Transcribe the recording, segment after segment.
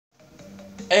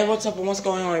Hey, what's up and what's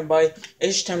going on, everybody?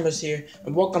 HTimbers here,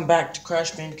 and welcome back to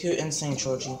Crash Bandicoot and Sane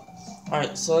Trilogy.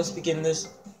 Alright, so let's begin this.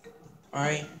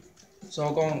 Alright, so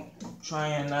I'm going to try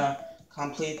and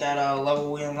complete that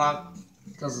level we unlocked,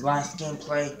 because last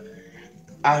gameplay,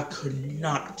 I could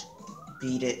not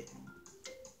beat it.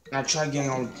 And I tried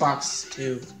getting on boxes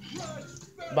too,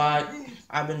 but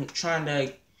I've been trying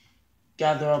to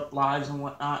gather up lives and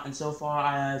whatnot, and so far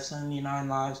I have 79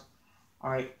 lives.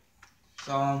 Alright,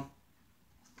 so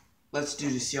let's do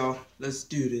this, y'all. Let's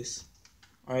do this.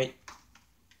 Alright.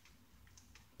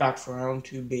 Back for round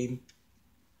 2, baby.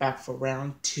 Back for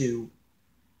round 2.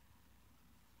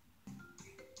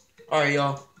 Alright,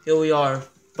 y'all. Here we are.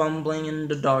 Fumbling in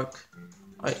the dark.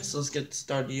 Alright, so let's get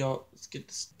started, y'all. Let's get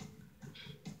this.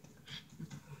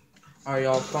 Alright,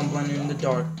 y'all. Fumbling in the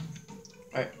dark.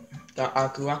 Alright. Got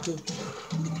Aku Aku.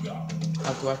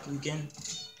 Aku Aku again.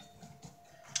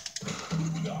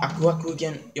 Aku Aku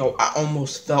again. Yo, I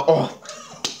almost fell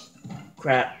off.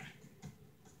 Crap.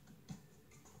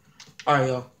 Alright,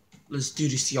 y'all. Let's do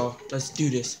this, y'all. Let's do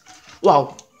this.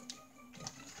 Wow.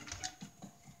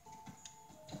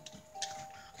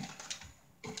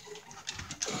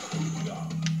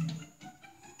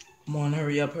 Come on,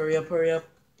 hurry up, hurry up, hurry up.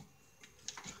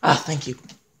 Ah, thank you.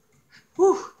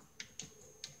 Whew.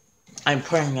 I'm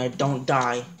praying I don't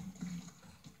die.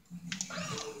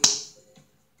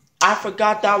 I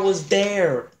forgot that was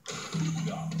there.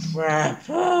 Crap.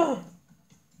 Ah.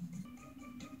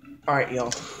 Alright,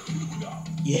 y'all.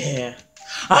 Yeah.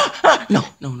 No,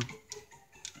 no, no.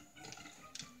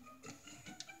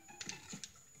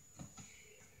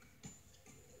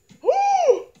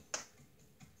 Woo!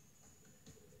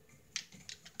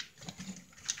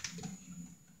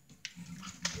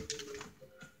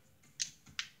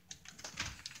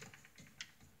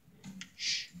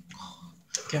 Shh.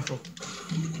 Careful.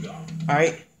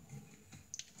 Alright.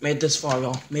 Made this far,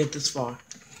 y'all. Made this far.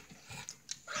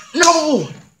 No!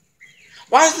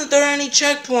 Why isn't there any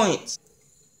checkpoints?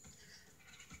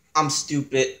 I'm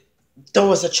stupid. There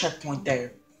was a checkpoint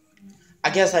there. I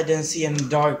guess I didn't see it in the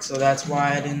dark, so that's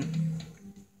why I didn't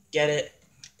get it.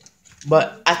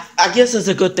 But I guess it's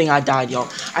a good thing I died, y'all.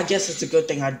 I guess it's a good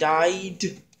thing I died.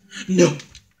 No.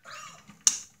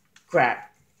 Crap.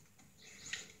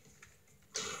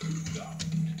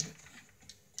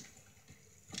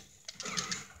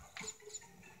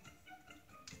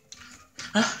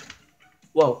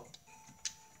 Whoa.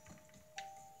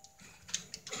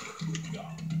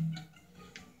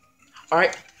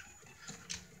 Alright.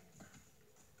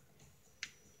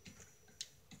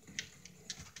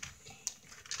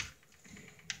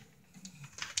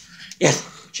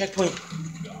 Yes, checkpoint.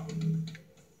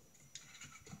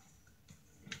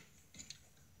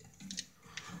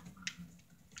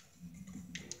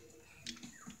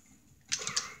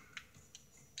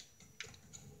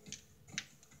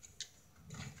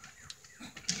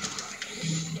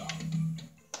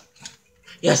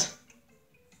 Yes.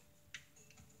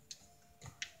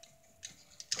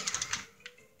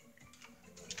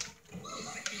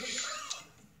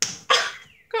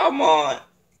 Come on.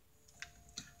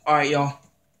 Alright, y'all.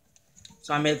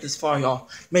 So I made this far, y'all.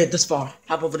 Made it this far.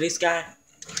 Hop over this guy.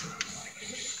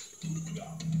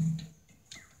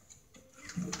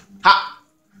 Hop.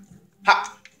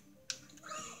 Hop.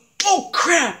 Oh,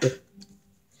 crap.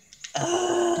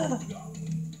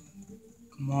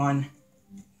 Come on.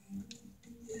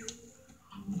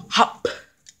 Hop.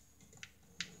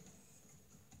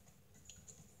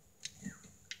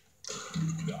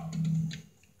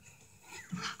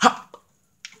 Hop.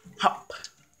 Hop.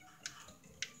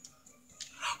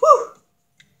 Woo.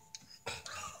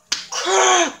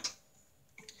 Crap.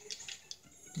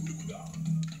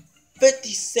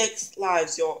 56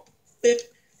 lives, y'all.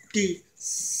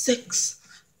 56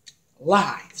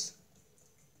 lives.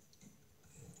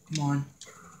 Come on.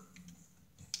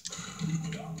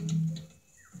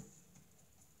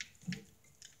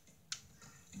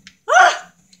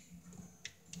 Ah!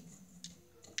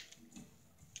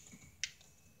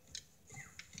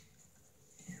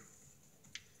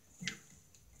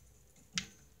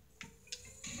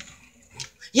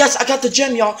 Yes, I got the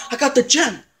gem, y'all. I got the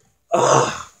gem.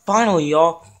 Ugh. Finally,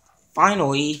 y'all.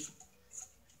 Finally.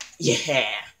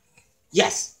 Yeah.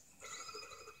 Yes.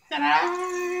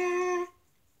 Ta-da!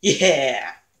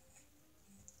 Yeah.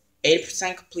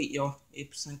 80% complete, y'all.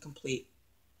 80% complete.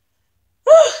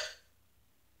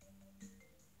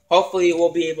 Hopefully,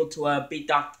 we'll be able to beat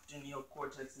Dr. Genio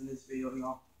Cortex in this video,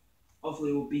 y'all.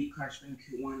 Hopefully, we'll beat Crash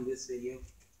Bandicoot 1 in this video.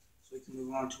 So we can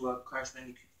move on to Crash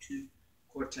Bandicoot 2.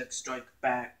 Cortex Strikes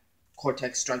Back.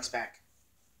 Cortex Strikes Back.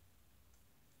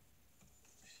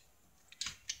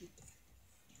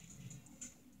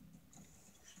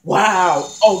 Wow.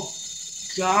 Oh,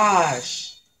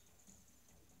 gosh.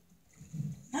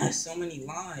 That's so many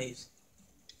lives.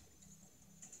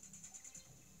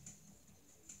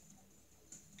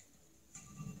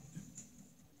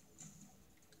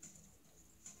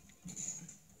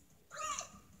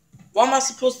 What am I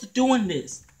supposed to do in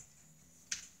this?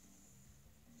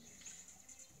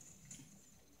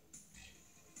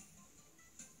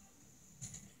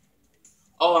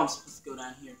 Oh, I'm supposed to go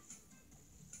down here.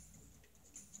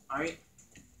 Alright.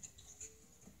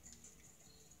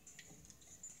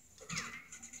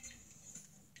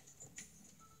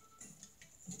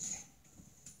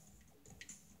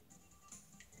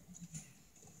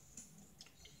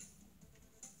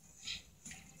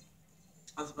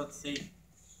 I was about to say,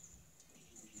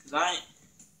 because I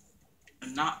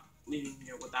am not leaving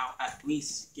here without at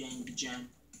least getting the gem.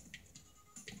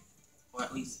 Or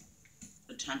at least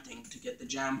attempting to get the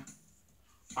gem.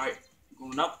 Alright,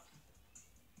 going up.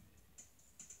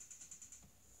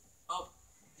 Up.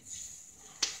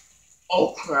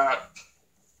 Oh, crap.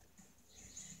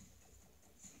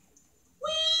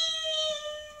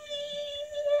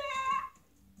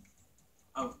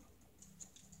 Oh.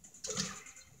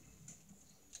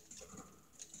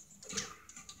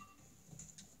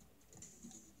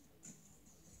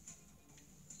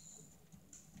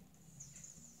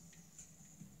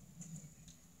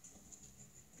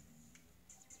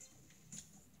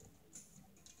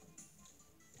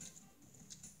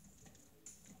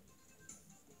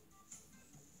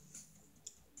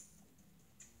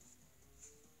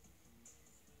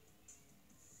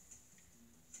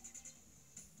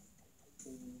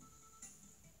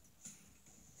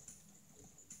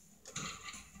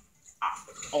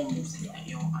 Almost hit it,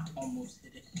 yo. I almost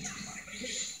hit it.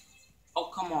 Oh,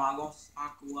 come on. I lost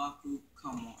Aku.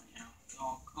 Come on now.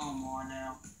 Y'all, come on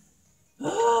now.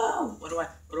 Oh, what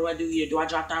do I do here? Do I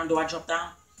drop down? Do I drop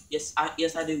down? Yes, I do.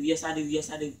 Yes, I do. Yes,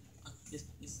 I do. Yes.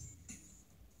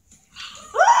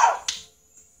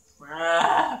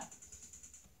 Crap.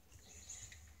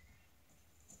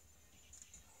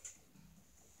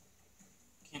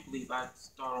 Can't believe I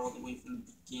start all the way from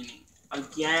the beginning.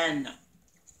 Again.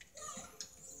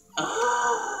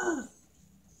 Ah.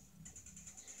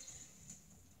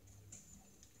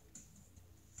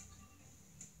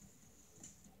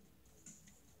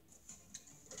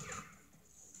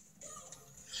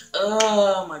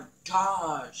 Oh my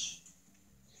gosh.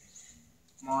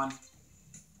 Come on.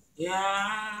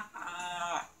 Yeah.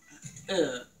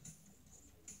 Yeah.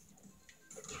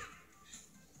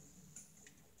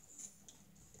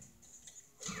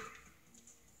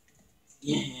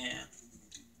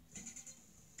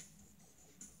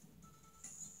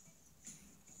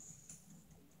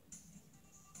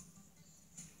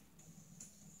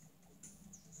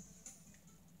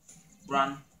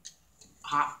 Run.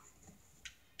 Hop.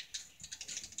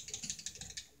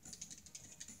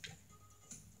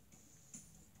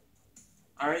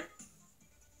 Alright.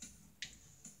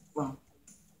 Run.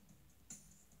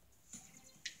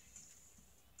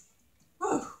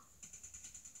 Whew.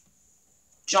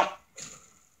 Jump.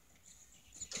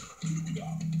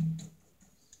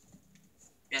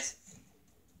 Yes.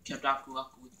 Kept Aku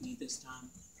with me this time.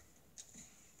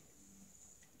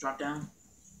 Drop down.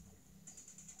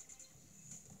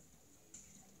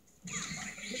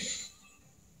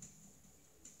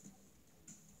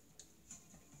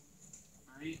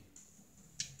 Alright.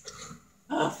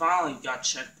 Finally got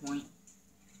checkpoint.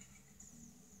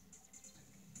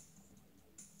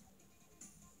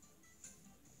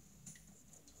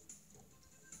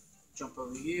 Jump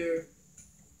over here.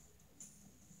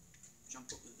 Jump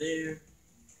over there.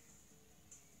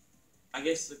 I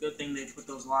guess it's a good thing they put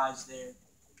those lives there.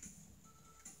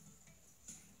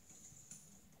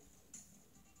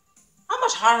 How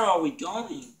much higher are we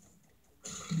going?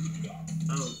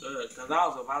 Oh, good, because I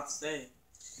was about to say.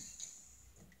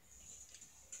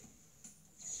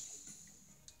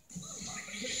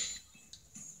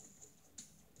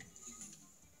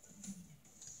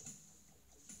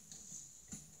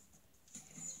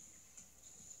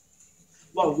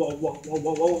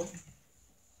 Whoa.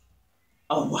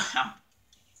 Oh, wow.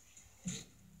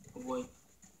 Oh, boy.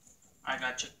 I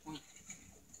got checkpoint.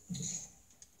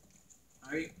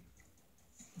 Alright.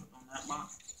 On that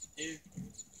box. There.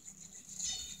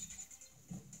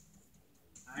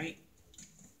 Alright.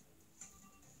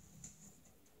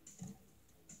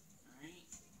 Alright.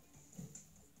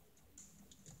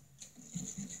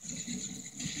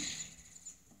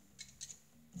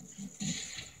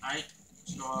 Alright.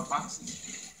 So our boxes.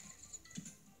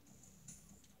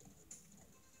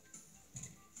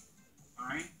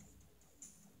 Alright.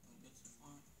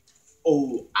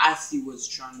 Oh, I see what it's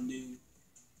trying to do.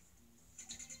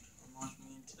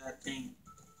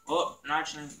 Not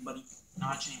a chance, buddy.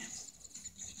 Not a chance.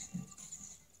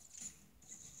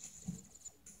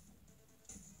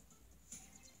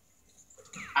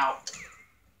 Out.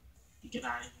 You get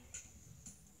out of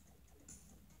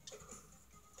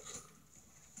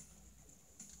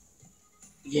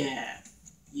here. Yeah.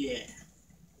 Yeah.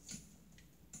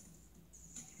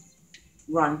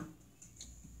 Run.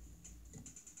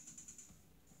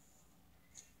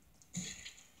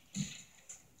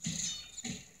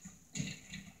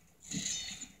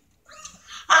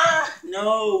 Ah!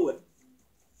 No!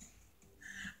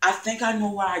 I think I know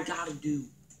what I gotta do.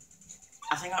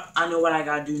 I think I know what I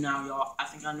gotta do now, y'all. I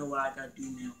think I know what I gotta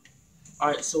do now.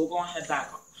 Alright, so we're gonna head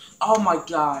back. Oh my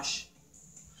gosh.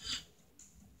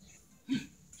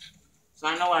 So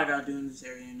I know what I gotta do in this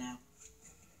area now.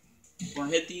 We're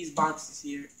gonna hit these boxes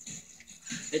here.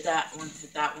 Hit that one,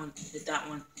 hit that one, hit that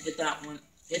one, hit that one,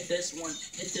 hit this one,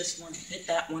 hit this one, hit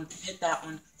that one, hit that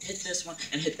one, hit this one,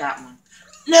 and hit that one.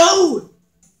 No!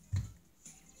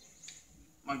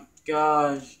 My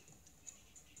gosh.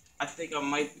 I think I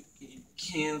might be getting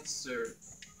cancer.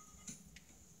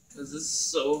 Cause this is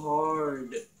so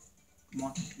hard. Come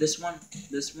on. This one,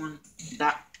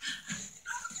 that.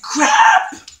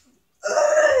 Crap!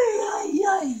 Ay,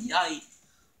 ay, ay.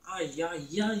 Ay, ay,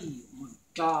 ay. Oh my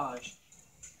gosh.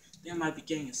 They might be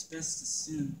getting asbestos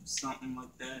soon. Something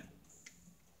like that.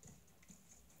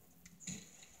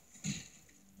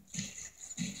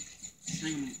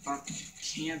 Saying about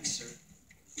cancer.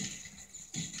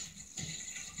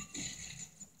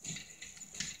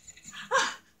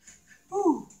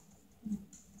 Ooh.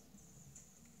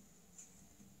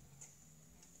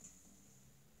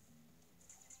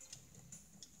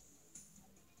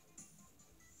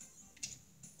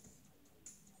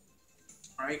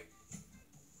 Alright.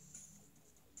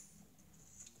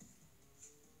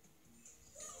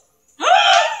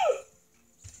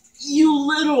 You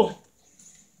little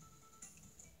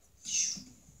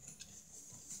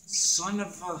son of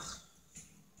a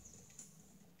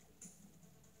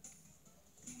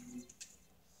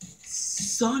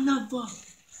son of a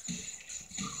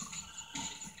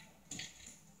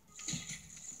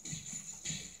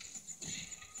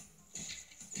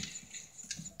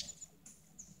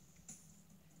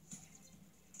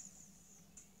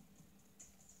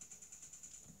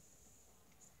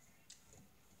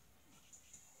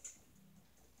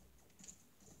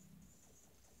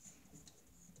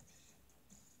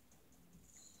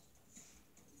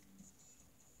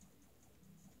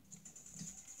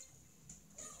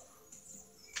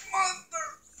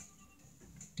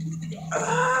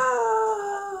ah!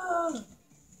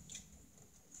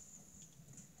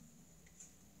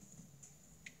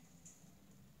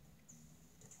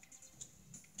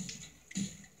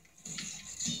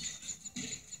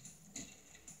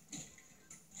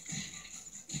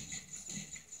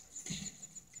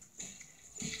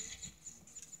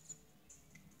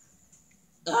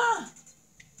 Ah!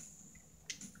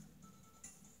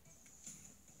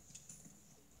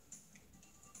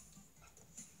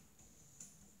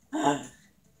 Ah!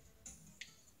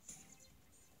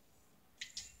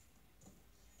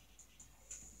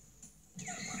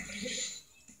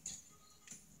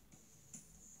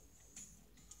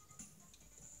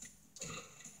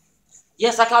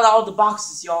 Yes, I got all the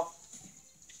boxes, y'all.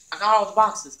 I got all the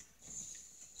boxes.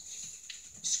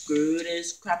 Screw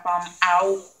this crap, I'm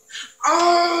out.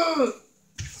 Oh!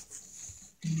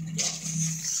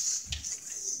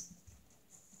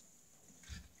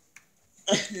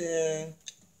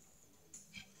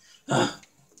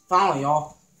 Finally,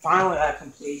 y'all. Finally, I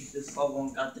completed this level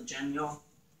and got the gem, y'all.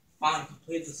 Finally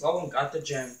completed this level and got the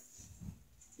gem.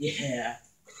 Yeah.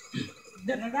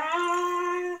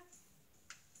 Da-da-da!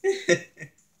 I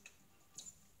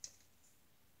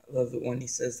love it when he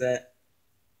says that.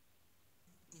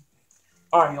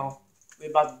 Alright, y'all. We're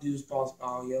about to do this boss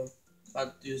battle, yo.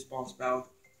 About to do this boss battle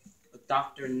with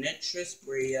Dr. Nitrous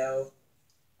Brio.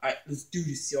 Alright, let's do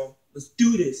this, y'all. Let's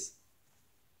do this.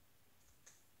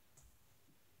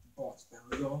 Boss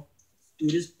battle, y'all. Let's do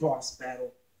this boss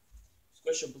battle.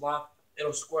 Squish a block,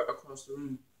 it'll squirt across the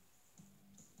room.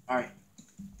 Alright.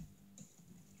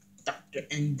 Dr.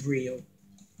 Brio.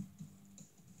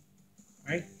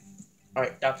 Alright.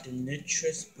 Alright, Dr.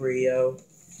 Nitrous Brio.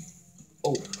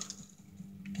 Oh.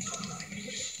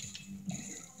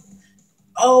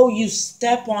 Oh, you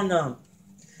step on them.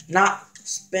 Not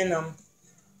spin them.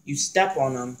 You step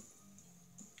on them.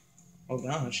 Oh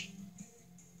gosh.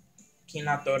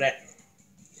 Cannot throw that.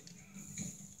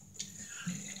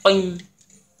 Boing.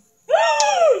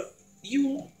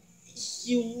 You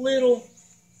little.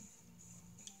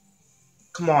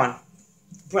 Come on.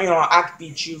 Bring it on. I can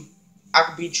beat you. I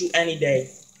can beat you any day.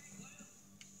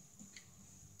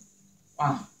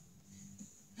 Wow.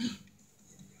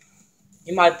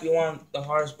 He might be one of the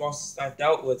hardest bosses I've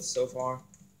dealt with so far.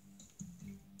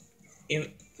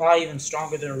 Probably even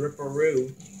stronger than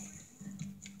Ripperoo.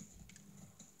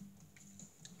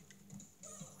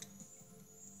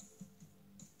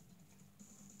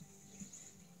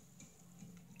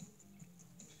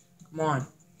 Come on.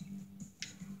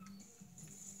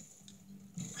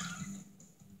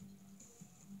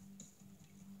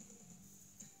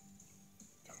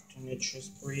 Dr. Nitrous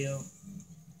Brio.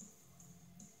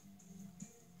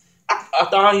 I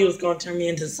thought he was going to turn me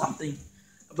into something.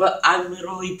 But I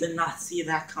literally did not see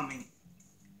that coming.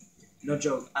 No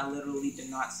joke. I literally did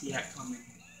not see that coming.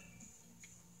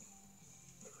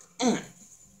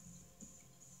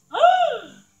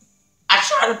 I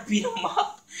tried to beat him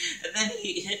up. And then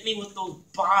he hit me with those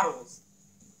bottles.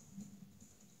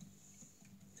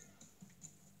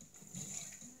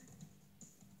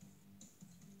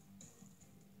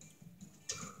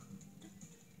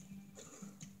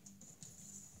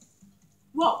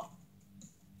 Whoa.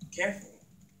 Careful.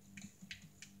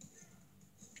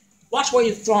 Watch where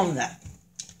you're throwing that.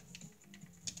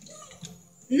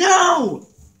 No!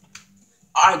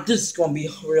 Alright, this is gonna be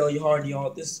really hard,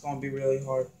 y'all. This is gonna be really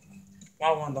hard.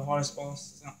 Probably one of the hardest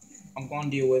bosses I'm gonna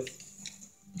deal with.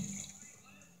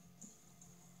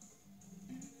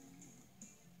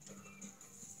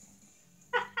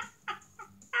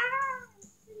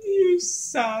 You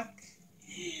suck.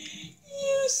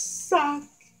 You suck.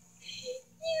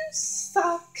 You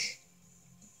suck.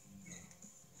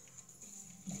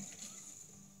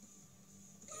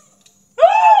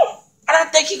 I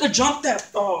didn't think he could jump that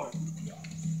far.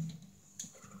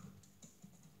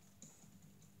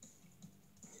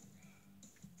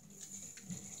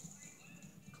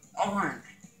 Come on.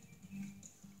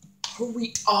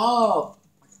 Hurry up.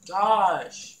 My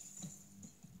gosh.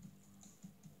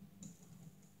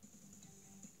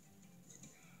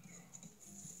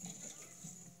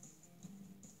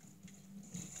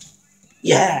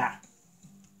 Yeah.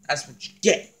 That's what you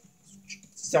get. That's what you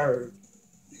deserve.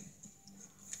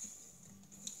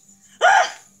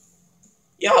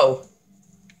 Yo,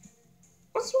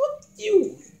 what's with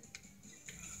you?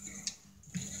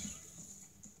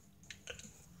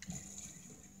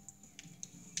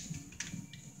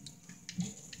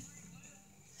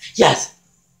 Yes!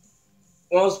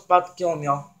 We're almost about to kill him,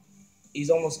 y'all.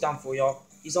 He's almost done for, y'all.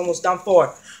 He's almost done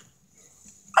for.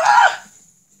 Ah!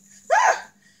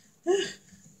 Ah!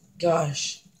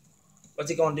 Gosh.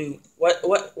 What's he gonna do? What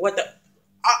the?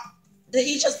 Ah! Did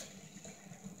he just...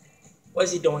 What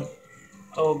is he doing?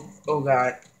 Oh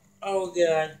God. Oh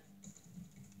God.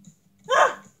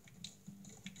 Ah!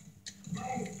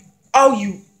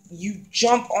 Oh, you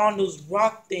jump on those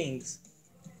rock things.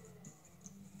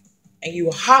 And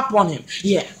you hop on him.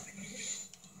 Yeah.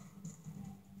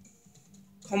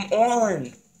 Come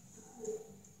on.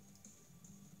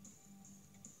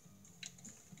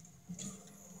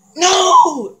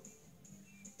 No!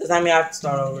 Does that mean I have to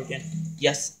start over again?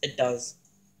 Yes, it does.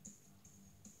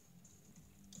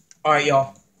 Alright,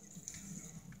 y'all.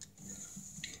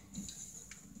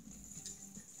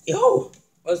 Yo!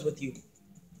 What's with you?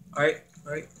 Alright.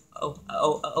 Oh.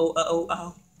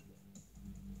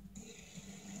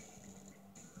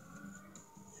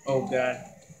 Oh, God.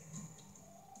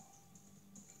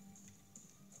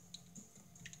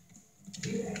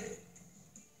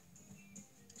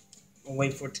 I'll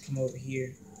wait for it to come over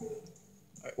here.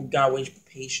 Alright, we gotta wait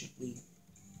patiently.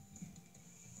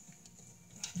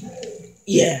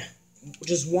 Yeah.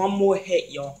 Just one more hit,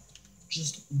 y'all.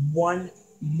 Just one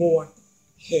more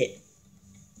hit.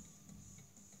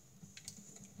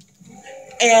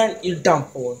 And you're done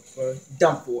for, bro.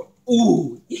 Done for.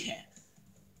 Ooh, yeah.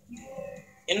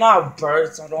 You're not a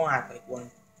bird, so don't act like one.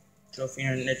 Trophy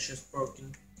and nitrous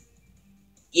broken.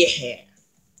 Yeah.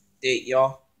 Did it,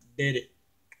 y'all. Did it.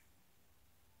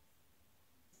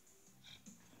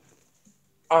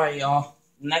 Alright, y'all.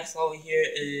 Next level here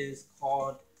is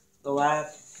called The Lab.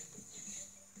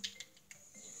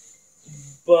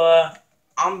 But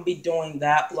I'm gonna be doing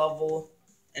that level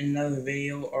in another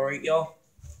video, alright, y'all?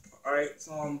 Alright,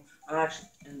 so I'm actually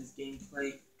in this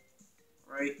gameplay,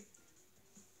 right?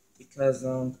 Because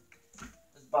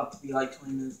it's about to be like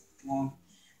 20 minutes long.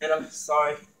 And I'm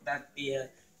sorry that the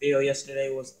video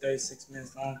yesterday was 36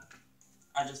 minutes long.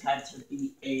 I just had to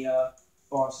beat a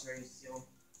boss race, so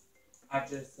I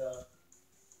just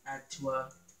had to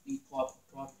beat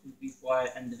before I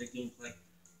ended the gameplay.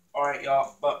 Alright,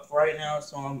 y'all, but for right now,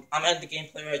 so I'm at the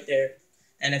gameplay right there.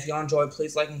 And if y'all enjoyed,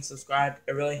 please like and subscribe.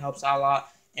 It really helps out a lot.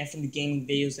 And from the gaming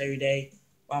videos every day.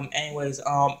 Anyways,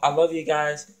 I love you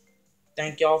guys.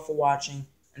 Thank y'all for watching.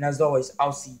 And as always,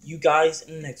 I'll see you guys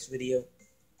in the next video.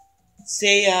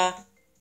 See ya.